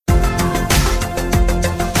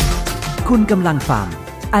คุณกำลังฟัง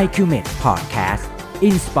iQMED Podcast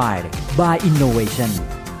Inspired by Innovation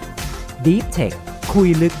Deep Tech คุย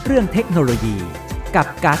ลึกเรื่องเทคโนโลยีกับ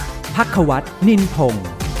กัส ภัควัฒน์ นินพงศ์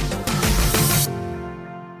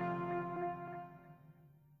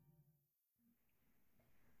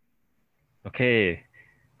โอเค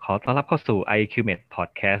ขอต้อนรับเข้าสู่ iQMED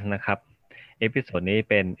Podcast นะครับเอพิโซดนี้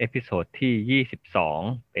เป็นเอพิโซดที่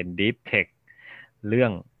22เป็น Deep Tech เรื่อ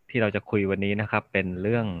งที่เราจะคุยวันนี้นะครับเป็นเ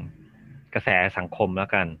รื่องกระแสสังคมแล้ว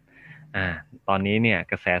กันตอนนี้เนี่ย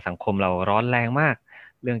กระแสสังคมเราร้อนแรงมาก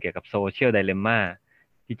เรื่องเกี่ยวกับโซเชียลไดเลมม่า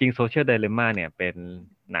จริงๆโซเชียลไดเลมม่าเนี่ยเป็น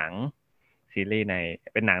หนังซีรีส์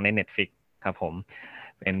เป็นหนังใน Netflix ครับผม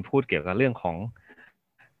เป็นพูดเกี่ยวกับเรื่องของ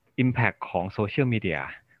Impact ของโซเชียลมีเดีย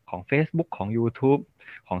ของ Facebook ของ YouTube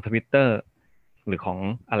ของ Twitter หรือของ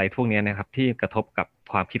อะไรพวกนี้นะครับที่กระทบกับ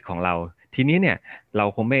ความคิดของเราทีนี้เนี่ยเรา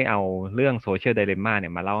คงไม่เอาเรื่องโซเชียลไดเลมม่าเนี่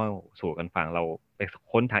ยมาเล่าสู่กันฟังเราไป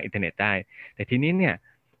ค้นทางอินเทอร์เน็ตได้แต่ทีนี้เนี่ย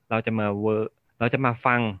เราจะมา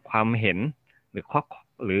ฟังความเห็นหรื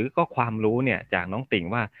อก็ความรู้เนี่ยจากน้องติ่ง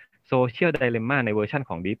ว่าโซเชียลไดเลมม่าในเวอร์ชัน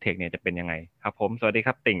ของ Deep Tech เนี่ยจะเป็นยังไงครับผมสวัสดีค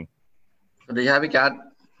รับติ่งสวัสดีครับพี่กัส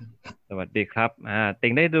สวัสดีครับติ่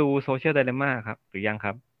งได้ดูโซเชียลไดเลมม่าครับหรือยังค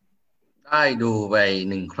รับได้ดูไป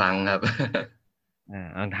1 ครั้งครับ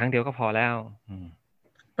ครั้งเดียวก็พอแล้ว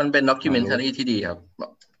มันเป็นด็อกิเมนทารีที่ดีครับ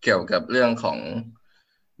เกี่ยวกับเรื่องของ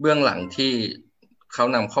เบื้องหลังที่เขา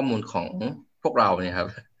นำข้อมูลของพวกเราเนี่ยครับ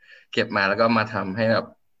เก็บมาแล้วก็มาทำให้แบบ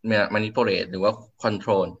manipulate หรือว่าคอนโท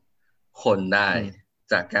รลคนได้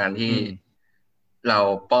จากการที่เรา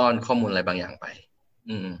ป้อนข้อมูลอะไรบางอย่างไป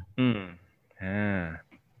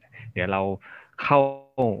เดี๋ยวเราเข้า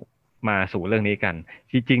มาสู่เรื่องนี้กัน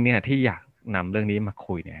จริงๆเนี่ยที่อยากนำเรื่องนี้มา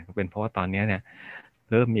คุยเนี่ยก็เป็นเพราะว่าตอนนี้เนี่ย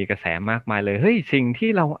เริ่มมีกระแสมากมายเลยเฮ้ยสิ่งที่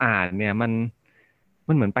เราอ่านเนี่ยมัน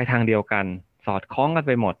เหมือนไปทางเดียวกันสอดคล้องกันไ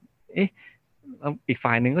ปหมดอีก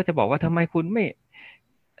ฝ่ายหนึ่งก็จะบอกว่าทำไมคุณไม่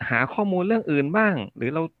หาข้อมูลเรื่องอื่นบ้างหรือ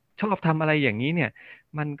เราชอบทำอะไรอย่างนี้เนี่ย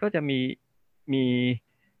มันก็จะมี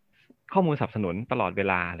ข้อมูลสนับสนุนตลอดเว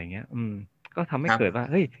ลาอะไรเงี้ยก็ทำให้เกิดว่า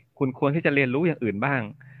เฮ้ยคุณควรที่จะเรียนรู้อย่างอื่นบ้าง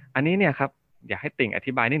อันนี้เนี่ยครับอยากให้ติ่งอ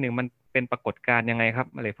ธิบายนิดนึงมันเป็นปรากฏการณ์ยังไงครับ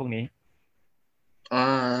อะไรพวกนี้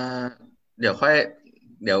เดี๋ยว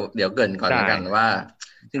เดี๋ยวเกริ่นก่อนแล้วกันว่า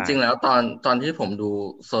จริงๆแล้วตอนที่ผมดู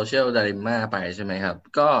โซเชียลไดเลมม่าไปใช่ไหมครับ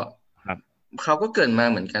ก็เขาก็เกริ่นมา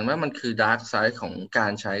เหมือนกันว่ามันคือดาร์กไซด์ของกา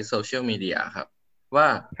รใช้โซเชียลมีเดียครับว่า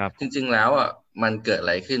จริงๆแล้วมันเกิดอะ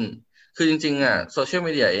ไรขึ้นคือจริงๆโซเชียล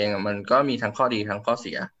มีเดียเองมันก็มีทั้งข้อดีทั้งข้อเ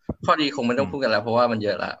สียข้อดีคงไม่ต้องพูดกันแล้วเพราะว่ามันเย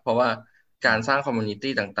อะละเพราะว่าการสร้างคอมมูนิ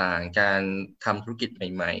ตี้ต่างๆการทำธุรกิจใ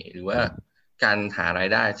หม่ๆหรือว่าการหาราย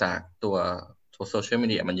ได้จากตัวโซเชียลมี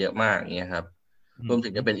เดียมันเยอะมากอย่างเงี้ยครับรวมถึ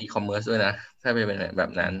งจะเป็นอีคอมเมิร์ซด้วยนะถ้าเป็นแบ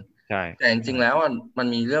บนั้นแต่จริงๆแล้วมัน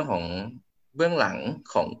มีเรื่องของเบื้องหลัง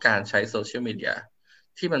ของการใช้โซเชียลมีเดีย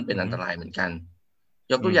ที่มันเป็นอันตรายเหมือนกันผ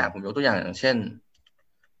มยกตัวอย่างอย่างเช่น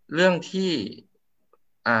เรื่องที่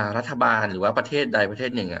รัฐบาลหรือว่าประเทศใดประเท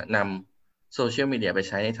ศหนึ่งนำโซเชียลมีเดียไปใ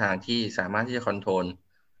ช้ในทางที่สามารถที่จะคอนโทรล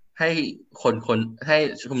ให้ให้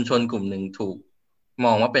ชุมชนกลุ่มหนึ่งถูกม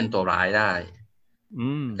องว่าเป็นตัวร้ายได้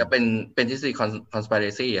ก็เป็นทฤษฎี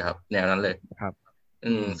conspiracy ครับแนวนั้นเลยครับ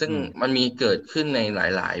ซึ่งมันมีเกิดขึ้นในห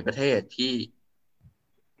ลายๆประเทศ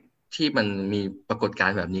ที่มันมีปรากฏการ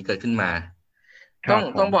ณ์แบบนี้เกิดขึ้นมา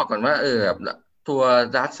ต้องบอกก่อนว่าแบบตัว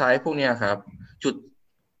ดาร์กไซด์พวกเนี้ยครับ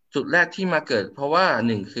จุดแรกที่มาเกิดเพราะว่า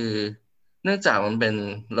หนึ่งคือเนื่องจากมันเป็น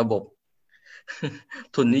ระบบ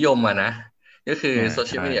ทุนนิยมนะก็คือโซเ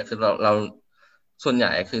ชียลมีเดียคือเราส่วนให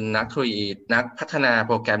ญ่คือนักพัฒนาโ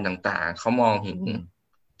ปรแกรมต่างๆเขามองเห็น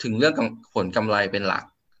ถึงเรื่องผลกำไรเป็นหลัก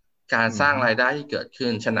การสร้างรายได้ที่เกิดขึ้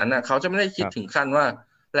นฉะนั้นเขาจะไม่ได้คิดถึงขั้นว่า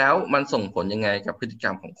แล้วมันส่งผลยังไงกับพฤติกร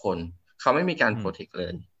รมของคนเขาไม่มีการโปรเทคเล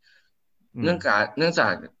ยเนื่องจา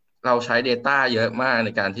กเราใช้ Data เยอะมากใน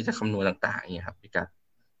การที่จะคำนวณต่างๆนี่ครับพี่กัส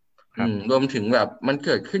รวมถึงแบบมันเ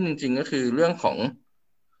กิดขึ้นจริงๆก็คือเรื่องของ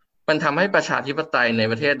มันทำให้ประชาธิปไตยใน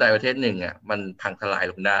ประเทศใดประเทศหนึ่งมันพังทลาย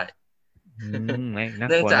ลงได้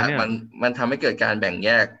เนื่องจากมันทำให้เกิดการแบ่งแย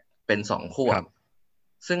กเป็น2 ขั้ว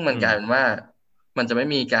ซึ่งมันกลายเป็นว่ามันจะไม่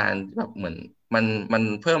มีการแบบเหมือนมัน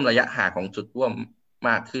เพิ่มระยะห่างของจุดร่วม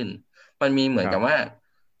มากขึ้นมันมีเหมือนกับว่า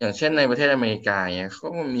อย่างเช่นในประเทศอเมริกาเนี่ยเขา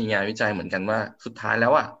ก็มีงานวิจัยเหมือนกันว่าสุดท้ายแล้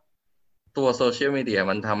วตัวโซเชียลมีเดีย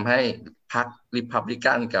มันทำให้พรรคริพับลิ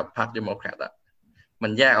กันกับพรรคเดโมแครตมั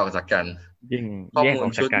นแยกออกจากกันข้อมูล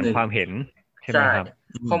ชุดหนึ่งความเห็นใช่ไหมครับ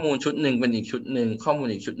ข้อมูลชุดหนึ่งเป็นอีกชุดหนึ่งข้อมูล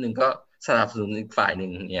อีกชุดหนึ่งก็สนับสนุนอีกฝ่ายหนึ่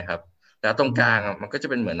งเนี่ยครับแล้วตรงกลางมันก็จะ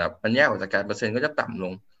เป็นเหมือนแบบมันแยกออกจากกันเปอร์เซ็นต์ก็จะต่ำล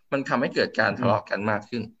งมันทำให้เกิดการทะเลาะกันมาก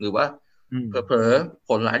ขึ้นหรือว่าเผลอๆผ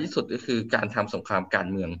ลร้ายที่สุดก็คือการทำสงครามการ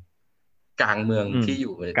เมืองกลางเมืองที่อ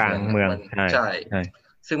ยู่กลางเมืองใช่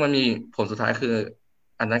ซึ่งมันมีผลสุดท้ายคือ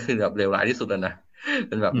อันนั้นคือแบบเลวร้ายที่สุดแล้วนะเ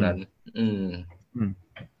ป็นแบบนั้น อืม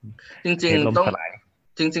จริงๆต้อง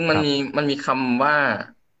จริงๆมันมีคำว่า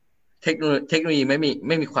เทคโนโลยีไ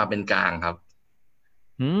ม่มีความเป็นกลางครับ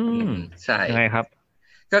ใช่ยังไงครับ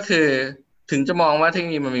ก็คือถึงจะมองว่าเทคโนโ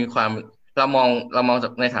ลยีมันมีความเรามองจา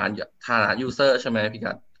กในฐานะยูเซอร์ใช่ไหมพี่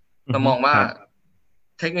กัดเรามองว่า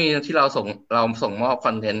เทคโนโลยีที่เราส่งมอบค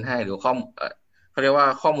อนเทนต์ให้หรือเขาเรียกว่า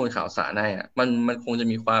ข้อมูลข่าวสารให้อ่ะมันคงจะ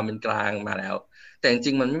มีความเป็นกลางมาแล้ว แต่จ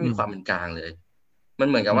ริงๆมันไม่มีความเป็นกลางเลย มัน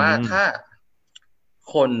เหมือนกับว่าถ้า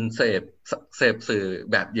คนเสพสื่อ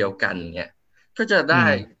แบบเดียวกันเนี่ยก็จะได้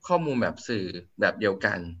ข้อมูลแบบสื่อแบบเดียว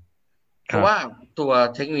กันเพราะว่าตัว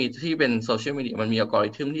เทคโนโลยีที่เป็นโซเชียลมีเดียมันมีอัลกอ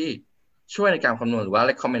ริทึมที่ช่วยในการคำนวณหรือว่า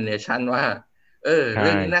recommendation ว่าเ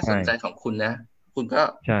รื่องนี้น่าสนใจของคุณนะคุณก็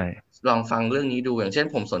ลองฟังเรื่องนี้ดูอย่างเช่น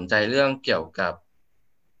ผมสนใจเรื่องเกี่ยวกับ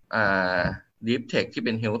deep tech ที่เ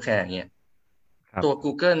ป็น healthcare เนี่ยตัว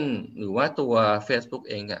Google หรือว่าตัว Facebook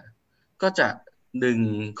เองอ่ะก็จะดึง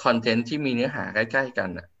คอนเทนต์ที่มีเนื้อหาใกล้ๆกัน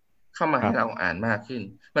เข้ามาให้เราอ่านมากขึ้น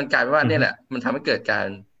มันกลายเป็นว่าเนี่ยแหละมันทำให้เกิดการ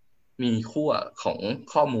มีขั้วของ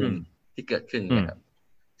ข้อมูลที่เกิดขึ้นนะครับ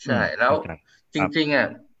ใช่แล้วจริงๆอ่ะ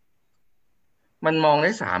มันมองไ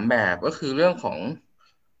ด้3แบบก็คือเรื่องของ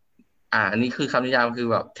อันนี้คือคำนิยามคือ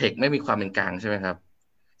แบบเทคไม่มีความเป็นกลางใช่ไหมครับ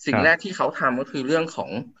สิ่งแรกที่เขาทำก็คือเรื่องของ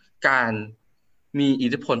การมีอิ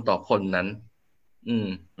ทธิพลต่อคนนั้น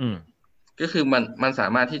ก็คือมันสา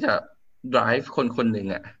มารถที่จะ drive คนหนึ่ง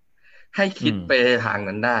ให้คิดไปทาง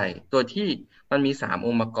นั้นได้โดยที่มันมี3อ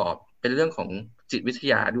งค์ประกอบเป็นเรื่องของจิตวิท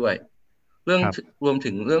ยาด้วยรวม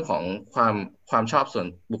ถึงเรื่องของความชอบส่วน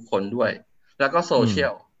บุคคลด้วยแล้วก็โซเชีย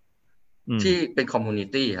ลที่เป็นคอมมูนิ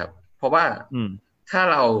ตี้ครับเพราะว่าถ้า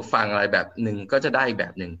เราฟังอะไรแบบหนึ่งก็จะได้อีกแบ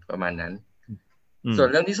บหนึ่งประมาณนั้นส่วน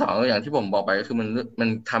เรื่องที่2อย่างที่ผมบอกไปก็คือมัน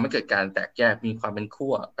ทำให้เกิดการแตกแยกมีความเป็นขั้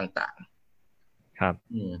วต่างๆครับ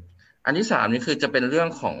อันที่3นี่คือจะเป็นเรื่อง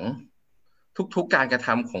ของทุกการกระท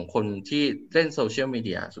ำของคนที่เล่นโซเชียลมีเ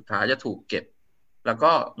ดียสุดท้ายจะถูกเก็บแล้ว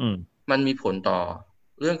ก็มันมีผลต่อ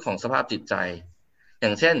เรื่องของสภาพจิตใจอย่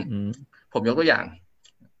างเช่นผมยกตัวอย่าง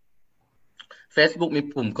Facebook มี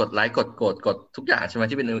ปุ่มกดไลค์กดทุกอย่างใช่ไหม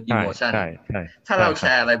ที่เป็นอิโมชันถ้าเราแช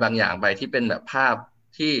ร์อะไรบางอย่างไปที่เป็นแบบภาพ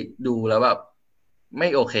ที่ดูแล้วแบบไม่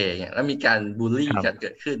โอเคเนี่ยแล้วมีการบูลลี่กันเกิ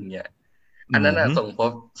ดขึ้นเนี่ยอันนั้น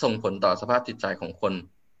ส่งผลต่อสภาพจิตใจของคน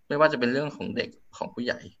ไม่ว่าจะเป็นเรื่องของเด็กของผู้ใ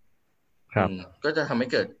หญ่ก็จะทำให้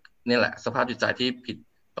เกิดนี่แหละสภาพจิตใจที่ผิด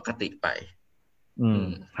ปกติไป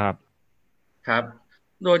ครับ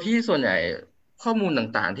โดยที่ส่วนใหญ่ข้อมูล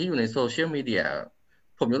ต่างๆที่อยู่ในโซเชียลมีเดีย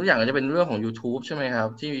ผมยกตัวอย่างก็จะเป็นเรื่องของ YouTube ใช่ไหมครับ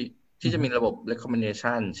ที่จะมีระบบ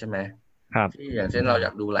recommendation ใช่ไหมครับที่อย่างเช่นเราอย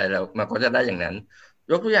ากดูอะไรแล้วมันก็จะได้อย่างนั้น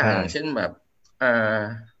ยกตัวอย่างเช่นแบบ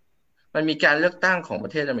มันมีการเลือกตั้งของปร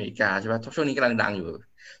ะเทศอเมริกาใช่ไหมช่วงนี้กำลังดังอยู่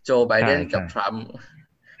โจไบเดนกับทรัมป์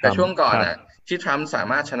แต่ช่วงก่อนที่ทรัมป์สา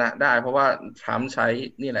มารถชนะได้เพราะว่าทรัมป์ใช้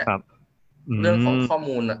นี่แหละเรื่องของข้อ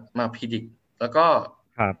มูลมาพิจิตรแล้วก็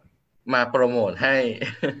มาโปรโมทให้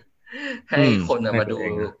คนมาดู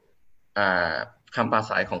คำปรา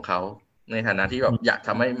ศัยของเขาในฐานะที่แบบอยากท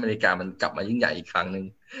ำให้อเมริกามันกลับมายิ่งใหญ่อีกครั้งหนึ่ง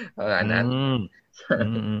ประมาณนั้น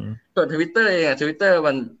ส่วน Twitter เองTwitter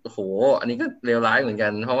มันโหอันนี้ก็เลวร้ายเหมือนกั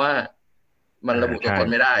นเพราะว่ามันระบุตัวตน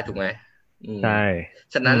ไม่ได้ถูกไหมใช่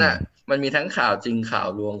ฉะนั้นมันมีทั้งข่าวจริงข่าว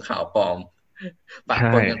ลวงข่าวปลอมปะ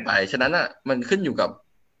ปนกันไปฉะนั้นมันขึ้นอยู่กับ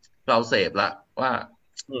เราเสพละว่า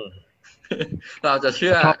เราจะเ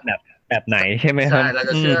ชื่อชอบแบบไหนใช่ไหมครับใช่เรา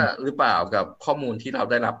จะเชื่อหรือเปล่ากับข้อมูลที่เรา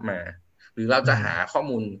ได้รับมาหรือเราจะหาข้อ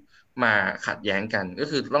มูลมาขัดแย้งกันก็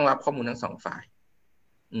คือต้องรับข้อมูลทั้งสองฝ่าย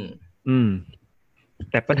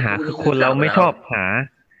แต่ปัญหาคือคนเราไม่ชอบหา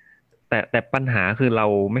แต่ปัญหาคือเรา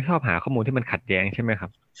ไม่ชอบหาข้อมูลที่มันขัดแย้งใช่ไหมครั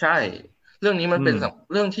บใช่เรื่องนี้มันเป็น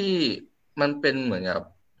เรื่องที่มันเป็นเหมือนกับ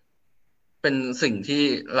เป็นสิ่งที่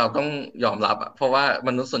เราต้องยอมรับเพราะว่าม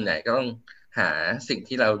นุษย์ส่วนใหญ่ก็ต้องหาสิ่ง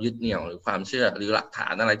ที่เรายึดเหนี่ยวหรือความเชื่อหรือหลักฐา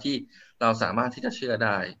นอะไรที่เราสามารถที่จะเชื่อไ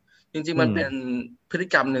ด้จริงๆมันเป็นพฤติ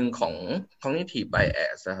กรรมหนึ่งของ cognitive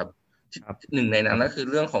bias นะครับหนึ่งในนั้นก็คือ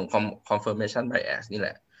เรื่องของ confirmation bias นี่แห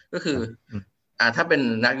ละก็คือถ้าเป็น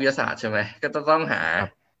นักวิทยาศาสตร์ใช่ไหมก็ต้องหา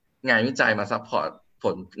งานวิจัยมาซัพพอร์ตผ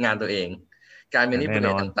ลงานตัวเองการ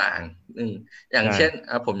manipulateต่างๆอย่างเช่น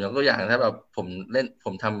ผมยกตัวอย่างถ้าแบบผ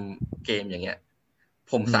มทำเกมอย่างเงี้ย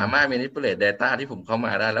ผมสามารถ manipulate data ที่ผมเข้าม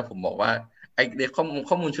าได้แล้วผมบอกว่าไอ้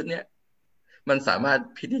ข้อมูลชุดเนี้ยมันสามารถ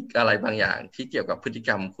พิจิตรอะไรบางอย่างที่เกี่ยวกับพฤติก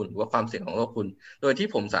รรมคุณหรือว่าความเสี่ยงของโลกคุณโดยที่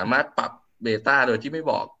ผมสามารถปรับ data โดยที่ไม่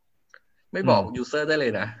บอก user ได้เล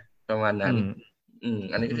ยนะประมาณนั้น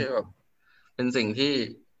อันนี้คือแบบเป็นสิ่งที่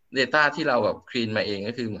data ที่เราแบบคลีนมาเอง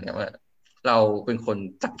ก็คือเหมือนกับว่าเราเป็นคน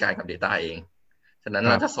จัดการกับ data เองฉะนั้น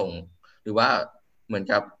เราจะส่งหรือว่าเหมือน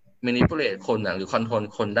กับ manipulate คนหรือ control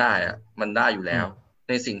คนได้มันได้อยู่แล้วใน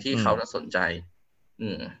ในสิ่งที่เขาสนใจอื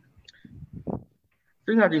ม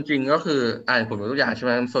ซึ่งเอาจริงๆก็คือผมยกตัวอย่างใช่ไห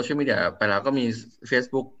มโซเชียลมีเดียไปแล้วก็มี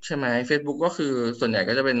Facebook ใช่ไหม Facebook ก็คือส่วนใหญ่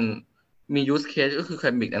ก็จะเป็นมี use case ก็คือ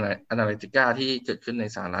Cambridge Analytica ที่เกิดขึ้นใน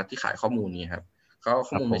สหรัฐที่ขายข้อมูลนี้ครับเขาเอา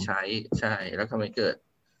ข้อมูลไปใช้ใช่แล้วทำให้เกิด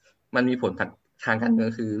มันมีผลทางการเมือง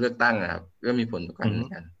คือเลือกตั้งนะครับก็มีผลต่อการเหมือ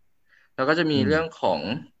นกันแล้วก็จะมีเรื่องของ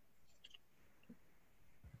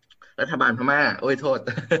รัฐบาลพม่าโอ้ยโทษ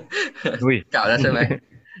เก่าแล้วใช่ไหม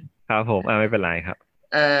ครับผมไม่เป็นไรครับ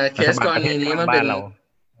เคสกรณีนี้มันเป็น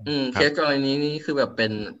เคสกรณีนี้คือแบบเ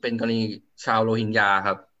ป็นกรณีชาวโรฮิงญาค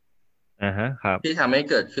รับครับที่ทำให้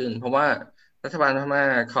เกิดขึ้นเพราะว่ารัฐบาลพม่า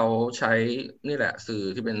เขาใช้นี่แหละสื่อ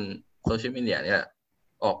ที่เป็นโซเชียลมีเดียเนี่ย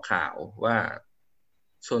ออกข่าวว่า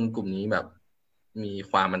ชนกลุ่มนี้แบบมี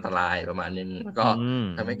ความอันตรายประมาณนึงแล้วก็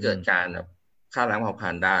ทำให้เกิดการแบบฆ่าล้างเผ่าพั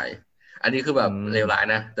นธุ์ได้อันนี้คือแบบเลวร้าย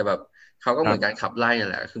นะแต่แบบเขาก็เหมือนการขับไล่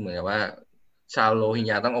แหละคือเหมือนกับว่าชาวโรฮิง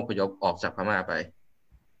ญาต้องอพยพออกจากพม่าไป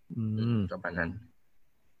ประมาณนั้น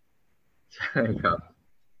ใช่ครับ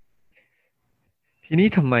ทีนี้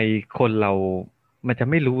ทำไมคนเรามันจะ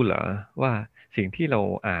ไม่รู้เหรอว่าสิ่งที่เรา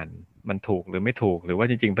อ่านมันถูกหรือไม่ถูกหรือว่า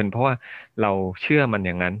จริงๆเป็นเพราะว่าเราเชื่อมันอ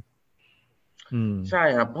ย่างนั้นใช่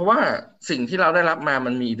ครับเพราะว่าสิ่งที่เราได้รับมา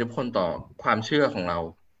มันมีอิทธิพลต่อความเชื่อของเรา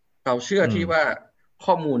เชื่อที่ว่า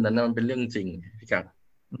ข้อมูลนั้นมันเป็นเรื่องจริงพี่กัด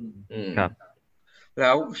ครับ แ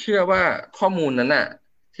ล้วเชื่อว่าข้อมูลนั้นน่ะ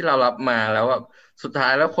ที่เรารับมาแล้วสุดท้า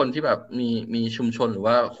ยแล้วคนที่แบบมีชุมชนหรือ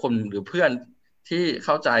ว่าคนหรือเพื่อนที่เ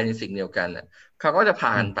ข้าใจในสิ่งเดียวกันน่ะเขาก็จะพ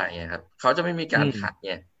ากันไปไงครับเขาจะไม่มีการขัด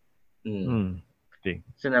ไงจริง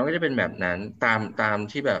ฉะนั้นก็จะเป็นแบบนั้นตาม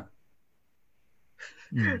ที่แบบ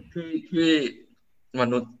ที่ม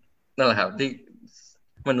นุษย์นั่นแหละครับที่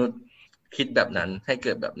มนุษย์คิดแบบนั้นให้เ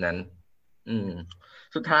กิดแบบนั้น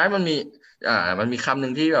สุดท้ายมันมีคำหนึ่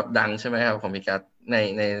งที่แบบดังใช่ไหมครับของมิกัสใ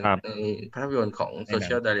นภาพยนตร์ของ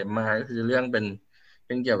Social Dilemma ก็คือเรื่องเ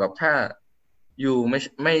ป็นเกี่ยวกับถ้ายู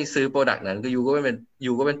ไม่ซื้อโปรดักต์นั้นก็ยูก็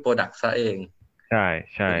เป็นโปรดักต์ซะเองใช่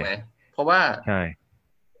ใช่ถูกไหมเพราะว่าใช่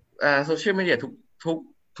โซเชียลมีเดีย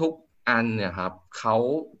ทุกอันเนี่ยครับเขา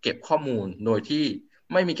เก็บข้อมูลโดยที่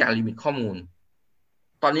ไม่มีการลิมิตข้อมูล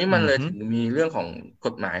ตอนนี้มันเลยถึงมีเรื่องของก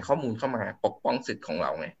ฎหมายข้อมูลเข้ามาปกป้องสิทธิ์ของเร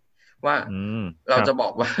าไงว่าเราจะบอ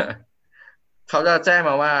กว่าเขาจะแจ้ง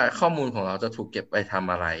มาว่าข้อมูลของเราจะถูกเก็บไปท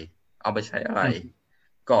ำอะไรเอาไปใช้อะไร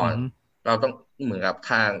ก่อนเราต้องเหมือนกับ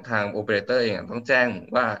ทางโอเปอเรเตอร์เองต้องแจ้ง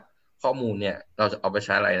ว่าข้อมูลเนี่ยเราจะเอาไปใ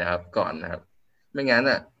ช้อะไรนะครับก่อนนะครับไม่งั้น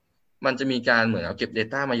มันจะมีการเหมือนเอาเก็บ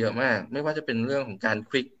Data มาเยอะมากไม่ว่าจะเป็นเรื่องของการ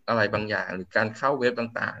คลิกอะไรบางอย่างหรือการเข้าเว็บ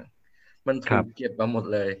ต่างๆมันถูกเก็บมาหมด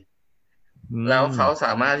เลยแล้วเขาส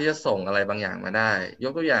ามารถที่จะส่งอะไรบางอย่างมาได้ย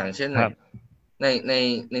กตัวอย่างเช่น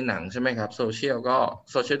ในหนังใช่ไหมครับโซเชียล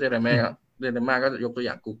เดลม่าก็ยกตัวอ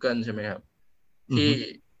ย่าง Google ใช่ไหมครับที่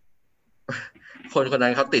คนนั้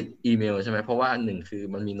นเขาติดอีเมลใช่ไหมเพราะว่าหนึ่งคือ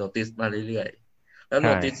มันมีโน้ติสมาเรื่อยๆแล้วโ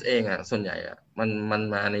น้ติสเองส่วนใหญ่มัน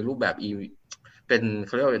มาในรูปแบบเป็นเข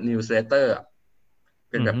าเรียกว่านิวส์เลเตอร์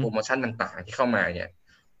เป็นแบบโปรโมชั่นต่างๆที่เข้ามาเนี่ย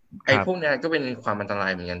ไอ้พวกนี้ก็เป็นความอันตรา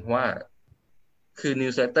ยเหมือนกันเพราะว่าคือนิ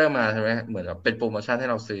วส์เลเตอร์มาใช่ไหมเหมือนกับเป็นโปรโมชั่นให้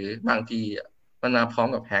เราซื้อบางทีมันมาพร้อม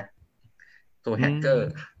กับแฮกตัวแฮกเกอร์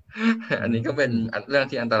อันนี้ก็เป็นเรื่อง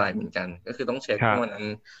ที่อันตรายเหมือนกันก็คือต้องเช็คพวกนั้น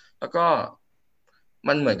แล้วก็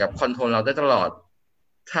มันเหมือนกับคอนโทรลเราได้ตลอด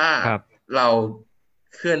ถ้าเรา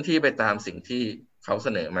เคลื่อนที่ไปตามสิ่งที่เขาเส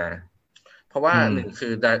นอมาเพราะว่าหนึ่งคื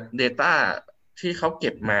อ data ที่เขาเ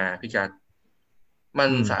ก็บมาพี่กัสมัน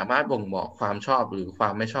สามารถบ่งบอกความชอบหรือควา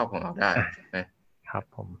มไม่ชอบของเราได้นะครับ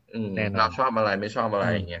ผมเราชอบอะไรไม่ชอบอะไร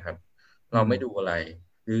อย่างเงี้ยครับเราไม่ดูอะไร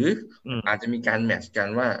หรืออาจจะมีการแมทช์กัน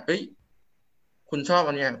ว่าเอ้ยคุณชอบ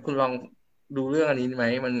อันเนี้ยคุณลองดูเรื่องอันนี้ไหม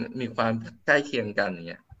มันมีความใกล้เคียงกัน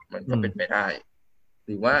เนี่ย มันก็เป็นไปได้ห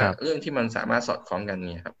รือว่าเรื่องที่มันสามารถสอดคล้องกัน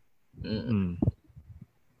เนี่ยครับ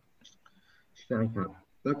ใช่ครับ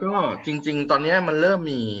แล้วก็จริงๆตอนนี้มันเริ่ม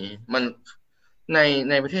มีมัน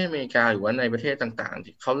ในประเทศอเมริกาหรือว่าในประเทศต่างๆ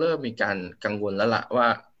ที่เขาเริ่มมีการกังวลแล้วล่ะว่า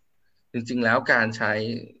จริงๆแล้วการใช้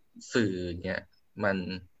สื่อเนี่ยมั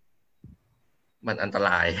นอันตร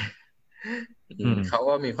ายเขา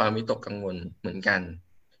ก็มีความวิตกกังวลเหมือนกัน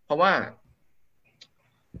เพราะว่า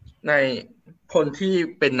ในคนที่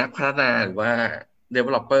เป็นนักพัฒนาหรือว่า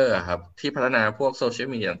developer อะครับที่พัฒนาพวกโซเชียล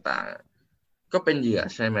มีเดียต่างๆก็เป็นเหยื่อ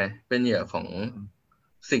ใช่ไหมเป็นเหยื่อของ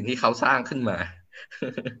สิ่งที่เขาสร้างขึ้นมา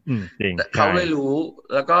แต่เขาเลยรู้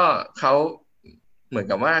แล้วก็เขาเหมือน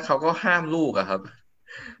กับว่าเขาก็ห้ามลูกอะครับ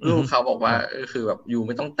ลูกเขาบอกว่าคือแบบยูไ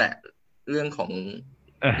ม่ต้องแตะเรื่องของ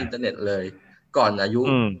อินเทอร์เน็ตเลยก่อนอายุ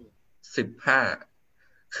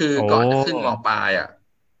15คือก่อนจะขึ้นม.ปลายอะ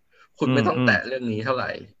คุณไม่ต้องแตะเรื่องนี้เท่าไห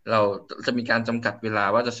ร่เราจะมีการจำกัดเวลา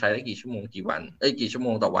ว่าจะใช้ได้กี่ชั่วโมงกี่วันกี่ชั่วโม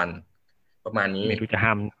งต่อวัน ประมาณนี้ไม่รู้จะห้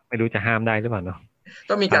ามได้หรือเปล่าเนาะ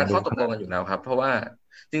ต้องมีฟังดูการข้อตกลงกันอยู่แล้วครับเพราะว่า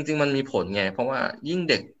จริงๆมันมีผลไงเพราะว่ายิ่ง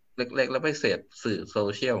เด็กเล็กๆแล้วไปเสพสื่อโซ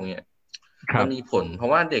เชียลเงี้ยมันมีผลเพรา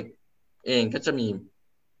ะว่าเด็กเองก็จะมี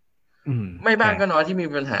ไม่บ้างก็น้อยที่มี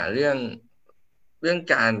ปัญหาเรื่อง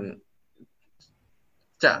การ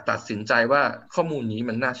จะตัดสินใจว่าข้อมูลนี้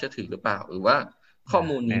มันน่าเชื่อถือหรือเปล่าหรือว่าข้อ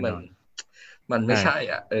มูลนี้มันไม่ใช่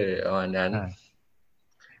อ่ะประมาณนั้น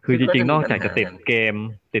คือจริงๆนอกจากจะติดเกม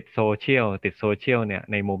ติดโซเชียลเนี่ย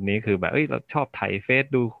ในมุมนี้คือแบบเราชอบถ่ายเฟซ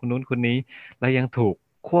ดูคนนู้นคนนี้แล้วยังถูก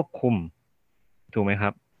ควบคุมถูกไหมครั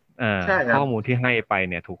บข้อมูลที่ให้ไป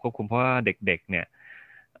เนี่ยถูกควบคุมเพราะว่าเด็กๆเนี่ย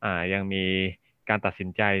ยังมีการตัดสิน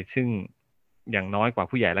ใจซึ่งอย่างน้อยกว่า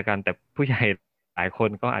ผู้ใหญ่แล้วกันแต่ผู้ใหญ่หลายคน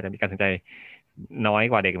ก็อาจจะมีการตัดสินใจน้อย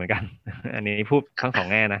กว่าเด็กเหมือนกัน อันนี้พูดทั้งสอง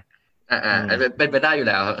แง่นะเป็นไปได้อยู่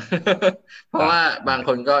แล้วครับ เพราะว่าบางค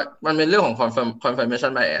นก็มันเป็นเรื่องของ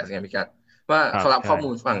confirmation bias ไงพี่กัดว่าเขารับข้อมู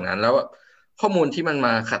ลฝั่งนั้นแล้วข้อมูลที่มันม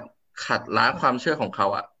าขัดล้างความเชื่อของเขา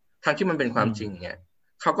อะทั้งที่มันเป็นความจริงเนี่ย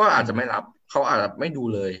เขาก็อาจจะไม่รับเขาอาจจะไม่ดู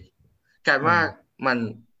เลยกลายว่า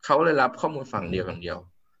เขาเลยรับข้อมูลฝั่งเดียวอย่างเดียว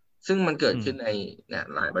ซึ่งมันเกิดขึ้นในเนี่ย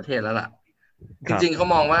หลายประเทศแล้วล่ะจริงๆเขา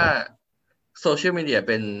มองว่าโซเชียลมีเดียเ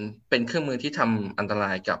ป็นเครื่องมือที่ทำอันตร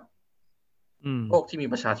ายกับโลกที่มี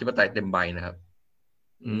ประชาธิปไตยเต็มใบนะครับ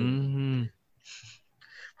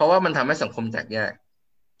เพราะว่ามันทำให้สังคมแตกแยก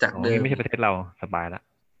จากเดิมไม่ใช่ประเทศเราสบายละ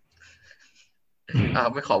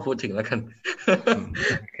ไม่ขอพูดถึงแล้วกัน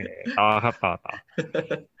ต่อครับต่อ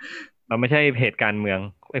เราไม่ใช่เพจการเมือง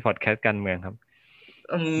พอดแคสต์การเมืองครับ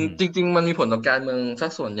จริงๆมันมีผลต่อการเมืองซะ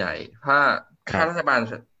ส่วนใหญ่ถ้ารัฐบาล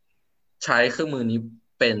ใช้เครื่องมือนี้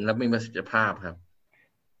เป็นและมีประสิทธิภาพครับ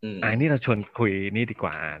นี่เราชวนคุยนี่ดีก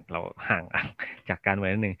ว่าเราห่างจากการเมือ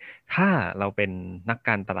งนิดนึงถ้าเราเป็นนักก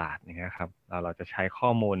ารตลาดนะครับเราจะใช้ข้อ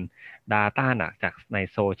มูล Data จากใน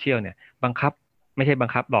โซเชียลเนี่ยไม่ใช่บัง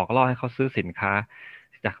คับหลอกล่อให้เขาซื้อสินค้า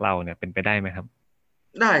จากเราเนี่ยเป็นไปได้ไหมครับ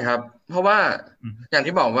ได้ครับเพราะว่าอย่าง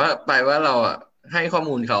ที่บอกว่าเราให้ข้อ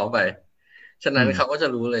มูลเขาไปฉะนั้นเขาก็จะ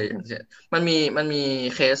รู้เลยมันมี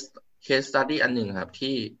เคสสตัดดี้อันหนึ่งครับ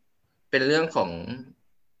ที่เป็นเรื่องของ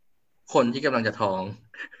คนที่กำลังจะท้อง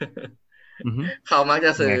เขามักจ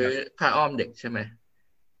ะซื้อผ้าอ้อมเด็กใช่ไหม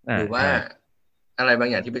หรือว่าอะไรบาง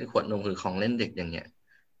อย่างที่เป็นขวดนมหรือของเล่นเด็กอย่างเงี้ย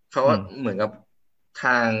เขาก็เหมือนกับท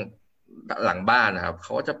างหลังบ้านนะครับเข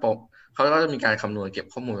าก็จะมีการคำนวณเก็บ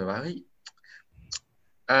ข้อมูลไว้ว่าเฮ้ย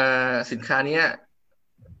สินค้านี้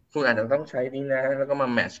คุณอาจจะต้องใช้นี้นะแล้วก็มา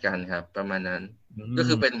แมทช์กันครับประมาณนั้นก็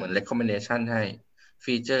คือเป็นเหมือน recommendation ให้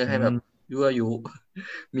ฟีเจอร์ให้แบบยั่วยุ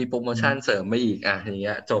มีโปรโมชั่นเสริมมาอีกอย่างเ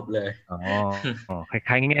งี้ยจบเลยค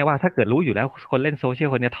ล้ายๆง่ายๆว่าถ้าเกิดรู้อยู่แล้วคนเล่นโซเชียล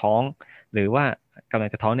คนนี้ท้องหรือว่ากำลัง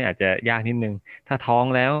จะท้องเนี่ยอาจจะยากนิดนึงถ้าท้อง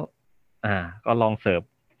แล้วก็ลองเสิร์ฟ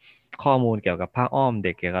ข้อมูลเกี่ยวกับผ้าอ้อมเ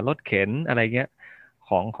ด็กเกี่ยวกับรถเข็นอะไรเงี้ย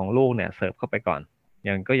ของลูกเนี่ยเสิร์ฟเข้าไปก่อน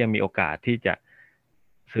ยังมีโอกาสที่จะ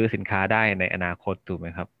ซื้อสินค้าได้ในอนาคตถูกไหม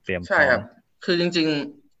ครับเตรียมใช่ครับคือจริง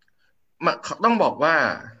ๆมันต้องบอกว่า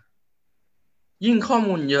ยิ่งข้อ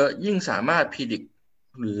มูลเยอะยิ่งสามารถพิจิตร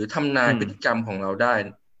หรือทำนายพฤติกรรมของเราได้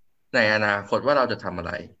ในอนาคตว่าเราจะทำอะไ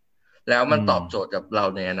รแล้วมันตอบโจทย์กับเรา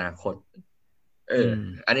ในอนาคต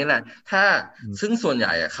อันนี้แหละซึ่งส่วนให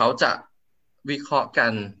ญ่เขาจะวิเคราะห์กั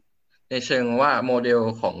นในเชิงว่าโมเดล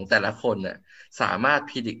ของแต่ละคนเนี่ยสามารถ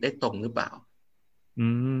พิจิตรได้ตรงหรือเปล่า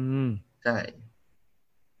ใช่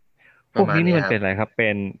พวกนี้นี่มันเป็นอะไรครับ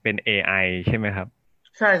เป็น AI ใช่ไหมครับ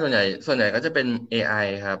ใช่ส่วนใหญ่ก็จะเป็น AI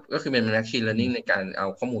ครับก็คือเป็น Machine Learning ในการเอา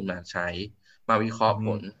ข้อมูลมาใช้มาวิเคราะห์ผ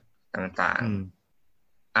ลต่าง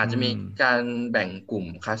ๆอาจจะมีการแบ่งกลุ่ม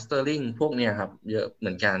clustering พวกนี้ครับเยอะเห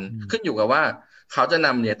มือนกันขึ้นอยู่กับว่าเขาจะน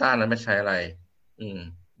ำ data นั้นไปใช้อะไร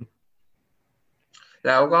แ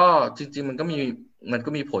ล้วก็จริงๆมัน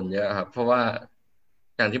ก็มีผลเยอะครับเพราะว่า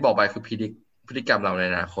อย่างที่บอกไปคือพฤติกรรมเราใน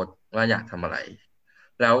อนาคตว่าอยากทำอะไร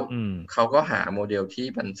แล้วเขาก็หาโมเดลที่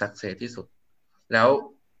มันสักเซสที่สุดแล้ว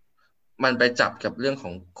มันไปจับกับเรื่องขอ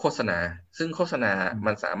งโฆษณาซึ่งโฆษณา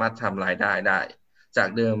มันสามารถทำรายได้ได้จาก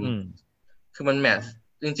เดิมคือมันแมท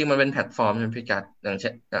จริงๆมันเป็นแพลตฟอร์มเป็นพิกัดอย่างเ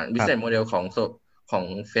ช่นbusiness model ของ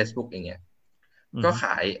Facebook อย่างเงี้ยก็ข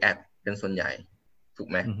ายแอดเป็นส่วนใหญ่ถูก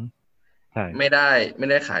ไหมไม่ไ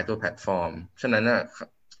ด้ขายตัวแพลตฟอร์มฉะนั้น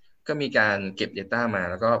ก็มีการเก็บ data มา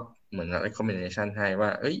แล้วก็เหมือน recommendation ให้ว่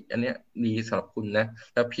าเอ้ยอันเนี้ยดีสำหรับคุณนะ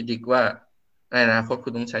แล้วพิจิตรว่าในอนาคตคุ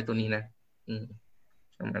ณต้องใช้ตัวนี้นะ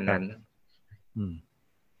ประมาณนั้น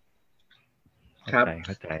ครับเ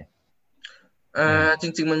ข้าใจจ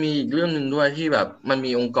ริงๆมันมีอีกเรื่องหนึ่งด้วยที่แบบมัน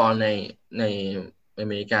มีองค์กรในอ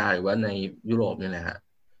เมริกาหรือว่าในยุโรปนี่แหละฮะ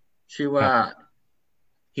ชื่อว่า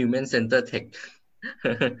Human Center Tech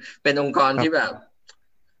เป็นองค์กรที่แบบ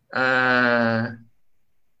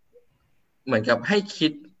เหมือนกับให้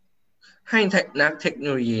ให้นักเทคโน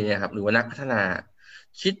โลยีเนี่ยครับหรือว่านักพัฒนา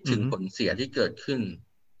คิดถึงผลเสียที่เกิดขึ้น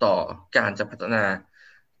ต่อการจะพัฒนา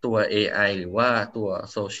ตัว AI หรือว่าตัว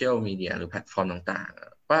โซเชียลมีเดียหรือแพลตฟอร์มต่าง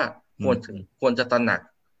ๆว่าควรจะตระหนัก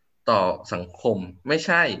ต่อสังคมไม่ใ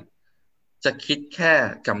ช่จะคิดแค่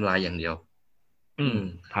กำไรอย่างเดียว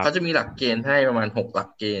เขาจะมีหลักเกณฑ์ให้ประมาณ6 หลัก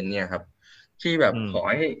เกณฑ์เนี่ยครับที่แบบขอ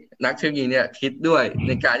ให้นักเทคโนโลยีเนี่ยคิดด้วยใ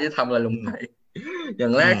นการที่ทำอะไรลงไปอย่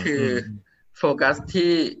างแรกคือโฟกัส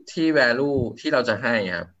ที่ value ที่เราจะให้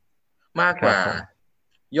ครับมากกว่า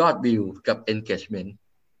ยอดวิวกับ engagement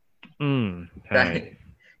ใช่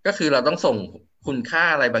ก็คือเราต้องส่งคุณค่า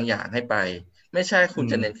อะไรบางอย่างให้ไปไม่ใช่คุณ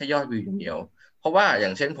จะเน้นแค่ยอดวิวอย่างเดียวเพราะว่าอย่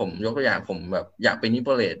างเช่นผมยกตัวอย่างผมแบบอยากไปนิโป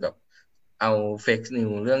เลตแบบเอาเฟกนิว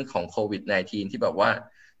เรื่องของโควิด-19 ที่แบบว่า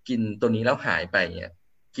กินตัวนี้แล้วหายไปเนี่ย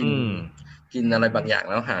กินอะไรบางอย่าง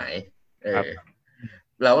แล้วหาย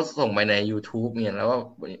แล้วส่งไปใน YouTube เนี่ยแล้วก็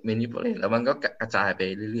manipulate แล้วมันก็กระจายไป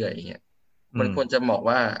เรื่อยๆอย่างเงี้ยมันควรจะบอก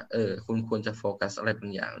ว่าคุณควรจะโฟกัสอะไรบา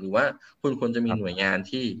งอย่างหรือว่าคุณควรจะมีหน่วยงาน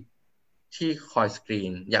ที่คอยสกรี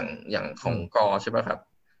นอย่างของกอใช่ป่ะครับ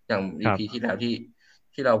อย่าง EP ที่แล้ว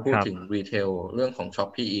ที่เราพูดถึงรีเทลเรื่องของ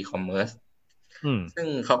Shopee e-commerce ซึ่ง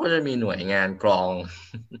เขาก็จะมีหน่วยงานกรอง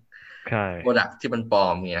โปรดักที่มันปลอ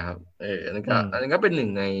มเนี่ยครับอันนี้ก็เป็นหนึ่ง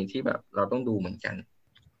ในที่แบบเราต้องดูเหมือนกัน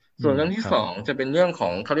ส่วนเรื่องที่สองจะเป็นเรื่องขอ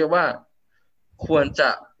งเขาเรียกว่าควรจะ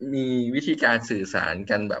มีวิธีการสื่อสาร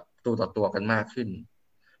กันแบบตัวต่อตัวกันมากขึ้น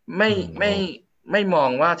ไม่มอง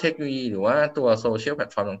ว่าเทคโนโลยีหรือว่าตัวโซเชียลแพล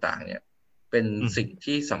ตฟอร์มต่างๆเนี่ยเป็นสิ่ง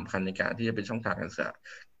ที่สำคัญในการที่จะเป็นช่องทาง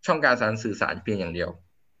การสื่อสารเพียงอย่างเดียว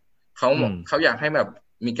เขาอยากให้แบบ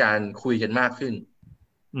มีการคุยกันมากขึ้น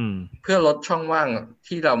เพื่อลดช่องว่าง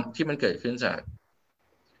ที่มันเกิดขึ้น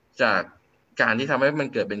จากการที่ทำให้มัน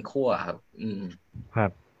เกิดเป็นขั้วครับครั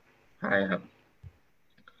บใช่ครับ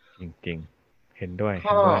จริงๆเห็นด้วย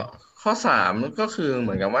ข้อ3ก็คือเห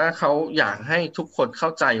มือนกับว่าเขาอยากให้ทุกคนเข้า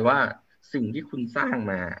ใจว่าสิ่งที่คุณสร้าง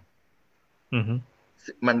มา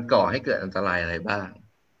มันก่อให้เกิดอันตรายอะไรบ้าง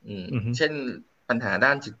เช่นปัญหาด้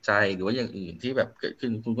านจิตใจหรือว่าอย่างอื่นที่แบบเกิดขึ้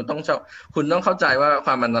นคุณต้องเข้าใจว่าค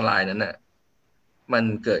วามอันตรายนั้นน่ะมัน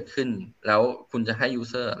เกิดขึ้นแล้วคุณจะให้ยู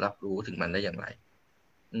เซอร์รับรู้ถึงมันได้อย่างไร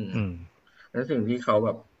นั่นสิ่งที่เขาแบ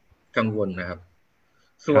บกังวลนะครับ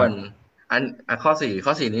ส่วนข้อ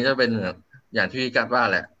4นี้จะเป็นอย่างที่พี่กัดว่า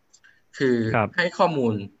แหละคือให้ข้อมู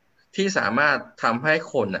ลที่สามารถทำให้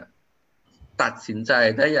คนตัดสินใจ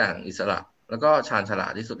ได้อย่างอิสระแล้วก็ชาญฉลา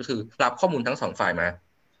ดที่สุดก็คือรับข้อมูลทั้ง2 ฝ่ายมา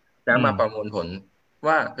แล้วมาประมวลผล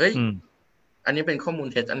ว่าเฮ้ยอันนี้เป็นข้อมูล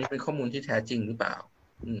เท็จอันนี้เป็นข้อมูลที่แท้จริงหรือเปล่า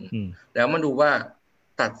แล้วมาดูว่า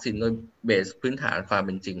ตัดสินโดยเบสพื้นฐานความเ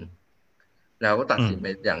ป็นจริงแล้วก็ตัดสินไป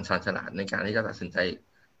อย่างชาญฉลาดในการที่จะตัดสินใจ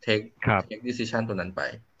take decision ตัวนั้นไป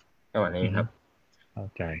ประมาณนี้ครับเข้า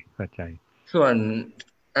ใจส่วน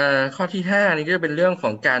ข้อที่5นี่ก็จะเป็นเรื่องข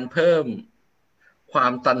องการเพิ่มควา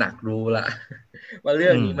มตระหนักรู้ละว่าเรื่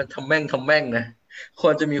องนี้มันทำแม่งนะค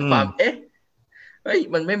วรจะมีความเฮ้ย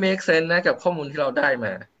มันไม่ make sense นะกับข้อมูลที่เราได้ม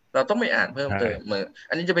าเราต้องไปอ่านเพิ่มเติม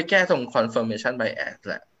อันนี้จะไปแก้ตรง confirmation bias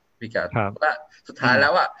แหละพี่กัดว่าสุดท้ายแล้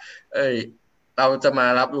วเราจะมา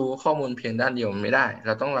รับรู้ข้อมูลเพียงด้านเดียวมันไม่ได้เ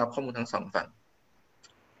ราต้องรับข้อมูลทั้ง2 ฝั่ง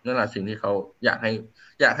นั่นแหละสิ่งที่เขาอยาก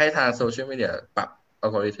ให้ทางโซเชียลมีเดียปรับอัล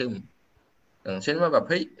กอริทึมอย่างเช่นว่าแบบ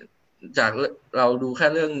เฮ้ยจากเราดูแค่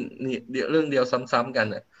เรื่องเดียวซ้ำๆกัน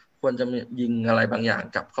เนี่ยควรจะมียิงอะไรบางอย่าง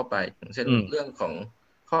กลับเข้าไปอย่างเช่นเรื่องของ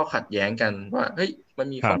ข้อขัดแย้งกันว่าเฮ้ยมัน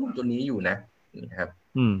มีข้อมูลตัวนี้อยู่นะนี่ครับ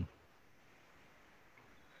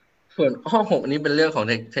ส่วนข้อ6นี้เป็นเรื่องของ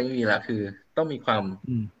เทคโนโลยีละคือต้องมีความ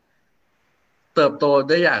เติบโต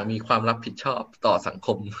ได้อย่างมีความรับผิดชอบต่อสังค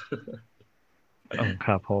มค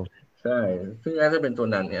รับผมใช่ซึ่งน่าจะเป็นตัว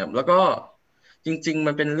นั้นเนี่ยแล้วก็จริงๆ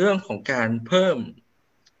มันเป็นเรื่องของการเพิ่ม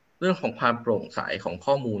เรื่องของความโปร่งใสของ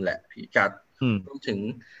ข้อมูลแหละพี่กัดรวมถึง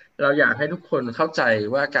เราอยากให้ทุกคนเข้าใจ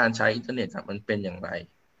ว่าการใช้อินเทอร์เน็ตมันเป็นอย่างไร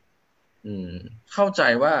เข้าใจ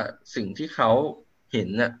ว่าสิ่งที่เขาเห็น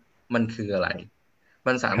น่ะมันคืออะไร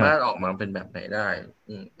มันสามารถออกมาเป็นแบบไหนได้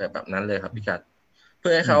แบบนั้นเลยครับพี่กัดเพื่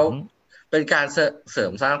อให้เขาเป็นการเสริ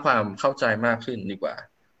มสร้างความเข้าใจมากขึ้นดีกว่า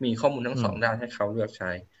มีข้อมูลทั้ง2 ด้านให้เขาเลือกใ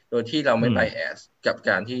ช้โดยที่เราไม่ไบแอสกับ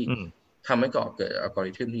การที่ทำให้ก่อเกิดอัลกอ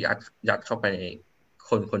ริทึมที่ยัดเข้าไปใน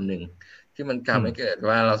คนหนึ่งที่มันทำให้เกิด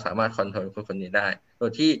ว่าเราสามารถคอนโทรลคนนี้ได้โด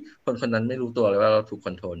ยที่คนนั้นไม่รู้ตัวเลยว่าเราถูกค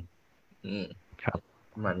อนโทรลครับ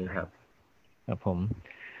ประมาณนี้ครับผม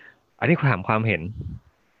อันนี้ถามความเห็น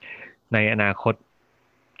ในอนาคต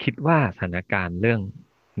คิดว่าสถานการณ์เรื่อง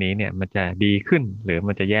นี้เนี่ยมันจะดีขึ้นหรือ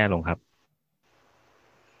มันจะแย่ลงครับ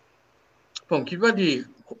ผมคิดว่า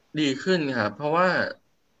ดีขึ้นครับเพราะว่า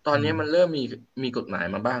ตอนนี้มันเริ่มมีกฎหมาย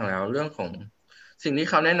มาบ้างแล้วเรื่องของสิ่งที่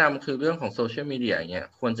เขาแนะนำคือเรื่องของโซเชียลมีเดียอย่างเงี้ย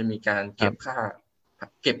ควรจะมีการเ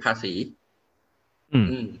ก็บภาษี อื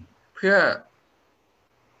มเพื่อ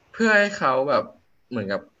ให้เขาแบบเหมือน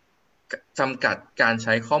กับจำกัดการใ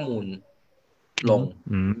ช้ข้อมูลลง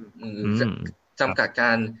อืมหรืออืมครับจำกัด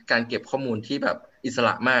การเก็บข้อมูลที่แบบอิสร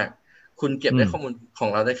ะมากคุณเก็บอืมได้ข้อมูลของ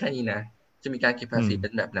เราได้แค่นี้นะจะมีการเก็บภาอืมษีเป็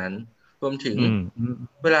นแบบนั้นรวมถึงอืมอืม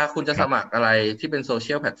เวลาคุณจะครับสมัครอะไรที่เป็นโซเชี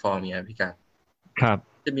ยลแพลตฟอร์มเนี่ยพี่การครับ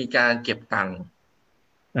จะมีการเก็บตังค์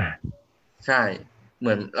อ่ะใช่เห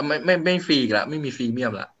มือนแล้วไม่ฟรีอีกละไม่มีฟรีเมีย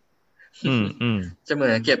มละ อืมอืม จะเหมือ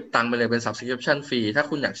นเก็บตังค์ไปเลยเป็น subscription ฟรีถ้า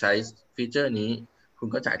คุณอยากใช้ฟีเจอร์นี้คุณ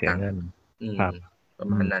ก็จ่ายตังค์เสียเงินอืมครับประ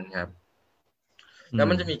มาณอืมนั้นครับอืมแล้ว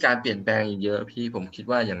มันจะมีการเปลี่ยนแปลงอีกเยอะพี่ผมคิด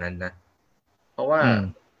ว่าอย่างนั้นนะเพราะว่าอืม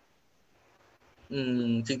อืม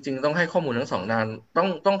จริงๆต้องให้ข้อมูลทั้งสองด้าน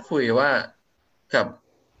ต้องคุยว่า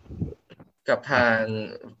กับทาครับง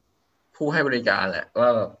ผู้ให้บริการแหละว่า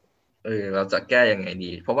แบบเราจะแก้ยังไง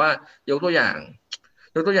ดีเพราะว่ายกตัวอย่า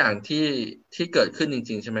งที่เกิดขึ้นจ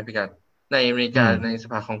ริงๆใช่ไหมพี่กัดในอเมริกาอืมในส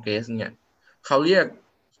ภาคองเกรสเนี่ยเขาเรียก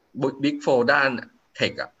บิ๊กโฟร์ด้านเท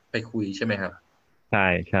คอะไปคุยใช่ไหมครับใช่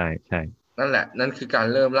ใช่ใช่นั่นแหละนั่นคือการ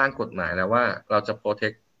เริ่มร่างกฎหมายแล้วว่าเราจะ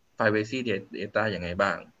protect privacy data ยังไงบ้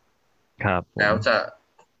าง ครับผมแล้วจะ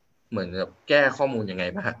เหมือนกับแก้ข้อมูลยังไง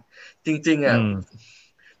บ้างจริงๆอือ่ะม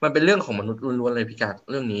มันเป็นเรื่องของมนุษย์ล้วนๆเลยพี่กัด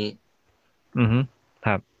เรื่องนี้อือฮึค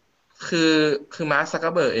รับคือมาร์คซักเคอ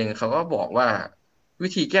ร์เบิร์กเองเขาก็บอกว่าวิ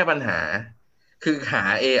ธีแก้ปัญหาคือหา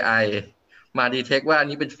AI มาดีเทคว่าอัน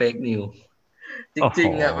นี้เป็นเฟกนิวจโอ้โห ริ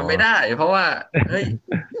งๆอ่ะมันไม่ได้เพราะว่าเฮ้ย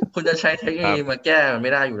คุณจะใช้เทคโนโลยีมาครับแก้มันไ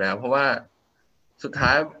ม่ได้อยู่แล้วเพราะว่าสุดท้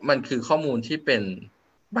ายมันคือข้อมูลที่เป็น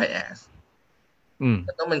bias อืม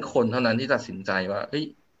มันต้องเป็นคนเท่านั้นที่ตัดสินใจว่าเฮ้ย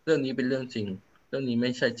เรื่องนี้เป็นเรื่องจริงเรื่องนี้ไ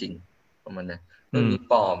ม่ใช่จริงประมาณนั้นเรื่องอืมนี้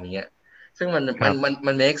ปลอมอย่างเงี้ยซึ่งมันครับ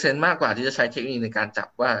make sense มากกว่าที่จะใช้เทคโนโลยีในการจับ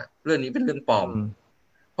ว่าเรื่องนี้เป็นเรื่องปลอมอืม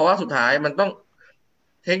เพราะว่าสุดท้ายมันต้อง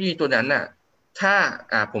เทคโนโลยีตัวนั้นน่ะถ้า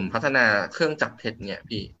ผมพัฒนาเครื่องจับเท็จเนี่ย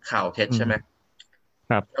พี่ข่าวเท็จอืมใช่ไหม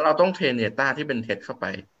ครับแล้วเราต้องเทรน Data ที่เป็นเท็จเข้าไป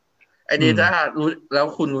ไอ้ อืม Data รู้แล้ว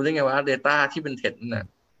คุณรู้ได้ไงว่า Data ที่เป็นเท็จนั่นน่ะ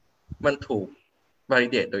มันถูก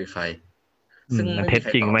validate โดยใคร ซึ่งมันไม่มีใครเ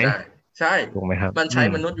ท็จจริงไหมตอบได้ใช่ถูกไหมครับมันใช้อื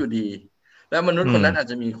มมนุษย์อยู่ดีแล้วมนุษย์อืมคนนั้นอาจ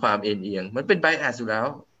จะมีความเอ็นเอียงมันเป็นไบแอสอยู่แล้ว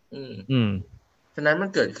อืมอืมฉะนั้นมัน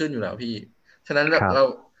เกิดขึ้นอยู่แล้วพี่ฉะนั้นครับเรา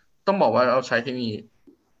ต้องบอกว่าเราใช้เทคโนโลยี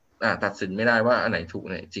ตัดสินไม่ได้ว่าอันไหนถูกอั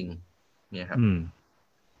นไหนจริงเนี่ยครับอืม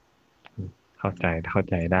เข้าใ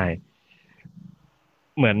จได้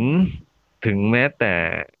เหมือนถึงแม้แต่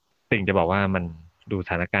สิ่งจะบอกว่ามันดูส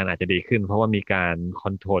ถานการณ์อาจจะดีขึ้นเพราะว่ามีการค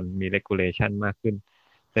อนโทรลมีเ e กูเลชันมากขึ้น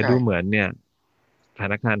แต่ใช่ดูเหมือนเนี่ยสถา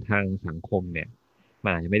นการณ์ทางสังคมเนี่ยมั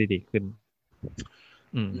นอาจจะไม่ได้ดีขึ้น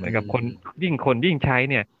อืเหมือนกับมคนยิ่งใช้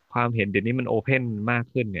เนี่ยความเห็นเดี๋ยวนี้มันโอเพนมาก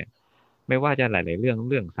ขึ้นเนี่ยไม่ว่าจะหลายๆเรื่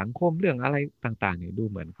องสังคมเรื่องอะไรต่างๆเนี่ยดู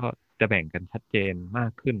เหมือนเขาจะแบ่งกันชัดเจนมา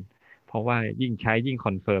กขึ้นเพราะว่ายิ่งใช้ยิ่งค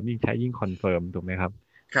อนเฟิร์มยิ่งใช้ยิ่งคอนเฟิร์มถูกไหมครับ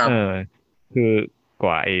เออครับคือก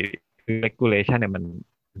ว่าคือ regulation เนี่ย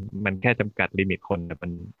มันแค่จำกัดลิมิตคนแต่มั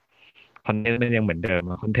นคอนเทนต์มันยังเหมือนเดิม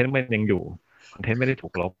คอนเทนต์มันยังอยู่คอนเทนต์ไม่ได้ถู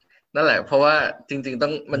กลบนั่นแหละเพราะว่าจริงๆต้อ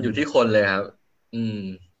งมันอยู่ที่อืมคนเลยครับอืม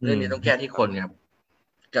อืมเรื่องนี้ต้องแก้ที่คนครับ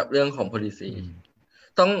กับเรื่องของ policy อืม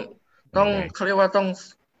ต้องต้องใช่เลยเขาเรียกว่าต้อง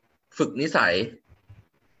ฝึกนิสัย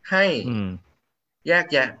ให้อืมแยก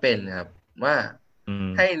แยะเป็นครับว่าอื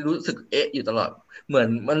มให้รู้สึกเอ๊ะอยู่ตลอดเหมือ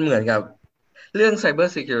นกับเรื่อง Cyber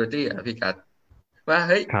Security อ่ะพี่กัดว่าเ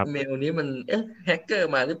ฮ้ยครับเมลนี้มันแฮกเกอ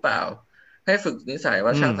ร์มาหรือเปล่าให้ฝึกนิสัย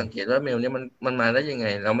ว่าอืมช่างสังเกตว่าเมลนี้มันมาได้ยังไง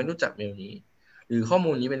เราไม่รู้จักเมลนี้หรือข้อ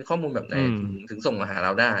มูลนี้เป็นข้อมูลแบบไหนอืม ถึงส่งมาหาเร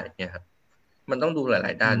าได้เนี่ยครับมันต้องดูหล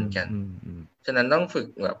ายๆด้านเหมือนกันอืมฉะนั้นต้องฝึก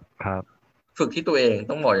แบบ ครับฝึกที่ตัวเอง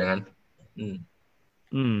ต้องบอกอย่างนั้นอืม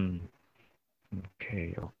อืมโอเค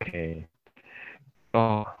โอเคก็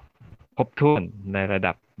ครบถ้วนในระ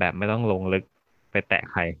ดับแบบไม่ต้องลงลึกไปแตะ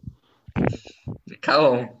ใครครับผ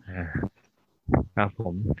มอ่าครับผ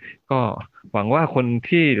มก็หวังว่าคน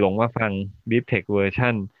ที่หลงมาฟัง Deep Tech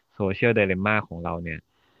Version Social Dilemma ของเราเนี่ย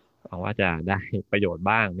หวังว่าจะได้ประโยชน์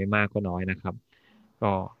บ้างไม่มากก็น้อยนะครับ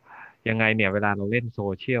ก็ยังไงเนี่ยเวลาเราเล่นโซ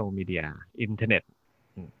เชียลมีเดียอินเทอร์เน็ต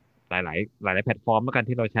หลายแพลตฟอร์มแล้วกัน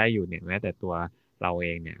ที่เราใช้อยู่เนี่ยแม้แต่ตัวเราเอ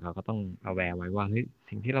งเนี่ยเราก็ต้องawareไว้ว่าเฮ้ย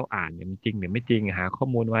สิ่งที่เราอ่านเนี่ยมันจริงหรือไม่จริงหาข้อ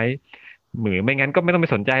มูลไว้หรือไม่งั้นก็ไม่ต้องไป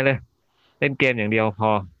สนใจเลยเล่นเกมอย่างเดียวพ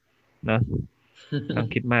อนะไม่ต้อง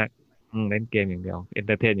คิดมากเล่นเกมอย่างเดียวเอนเ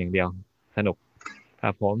ตอร์เทนอย่างเดียวสนุกค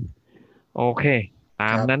รับผมโอเคต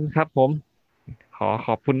ามนั้นครับครับผมข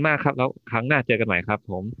อบคุณมากครับแล้วครั้งหน้าเจอกันใหม่ครับ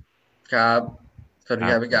ผมครับสวัสครับดี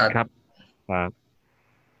ครับพี่การสวัสดีครับครับ